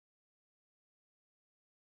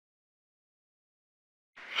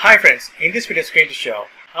Hi friends, in this video I'm going to show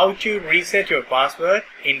how to reset your password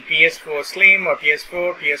in PS4 Slim or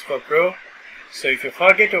PS4, PS4 Pro. So if you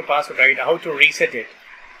forget your password, right, how to reset it.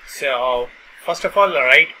 So first of all,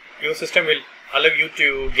 your system will allow you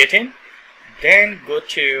to get in. Then go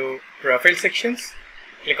to profile sections,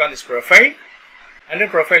 click on this profile. Under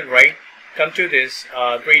profile, right, come to this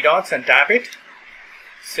three dots and tap it.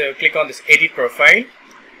 So click on this edit profile.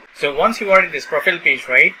 So once you are in this profile page,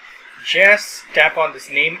 right, just tap on this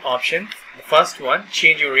name option, the first one,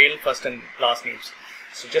 change your real first and last names.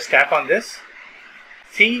 So just tap on this.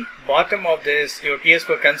 See bottom of this your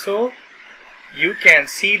PS4 console, you can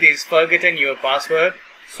see this forgotten your password,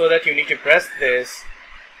 so that you need to press this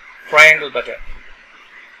triangle button.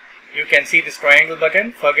 You can see this triangle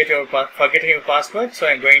button, forgetting your password, so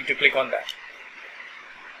I'm going to click on that.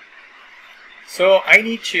 So I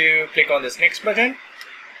need to click on this next button.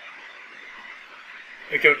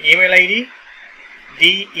 With your email ID,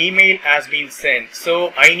 the email has been sent,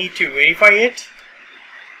 so I need to verify it.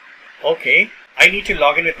 Okay, I need to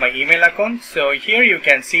log in with my email account. So here you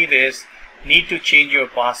can see this need to change your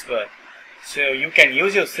password. So you can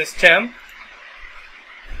use your system.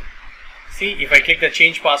 See, if I click the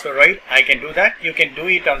change password, right, I can do that. You can do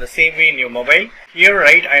it on the same way in your mobile. Here,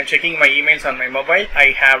 right, I am checking my emails on my mobile.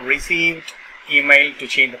 I have received email to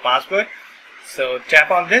change the password. So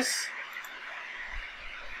tap on this.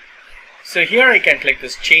 So here I can click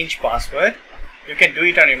this change password. You can do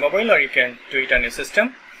it on your mobile or you can do it on your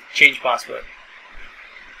system. Change password.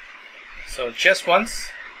 So just once.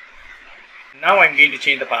 Now I'm going to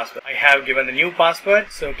change the password. I have given the new password,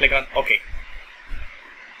 so click on OK.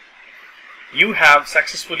 You have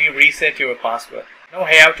successfully reset your password. Now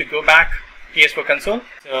I have to go back PS4 console.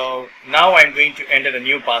 So now I'm going to enter the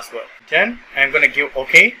new password. Then I'm going to give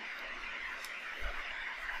OK.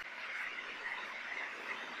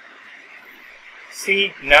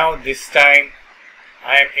 See, now this time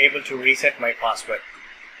I am able to reset my password.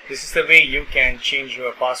 This is the way you can change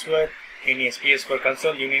your password in your PS4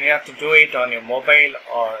 console. You need not to do it on your mobile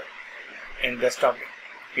or in desktop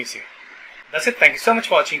PC. That's it. Thank you so much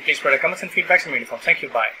for watching. Please provide comments and feedbacks in my uniform. Thank you.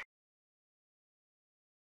 Bye.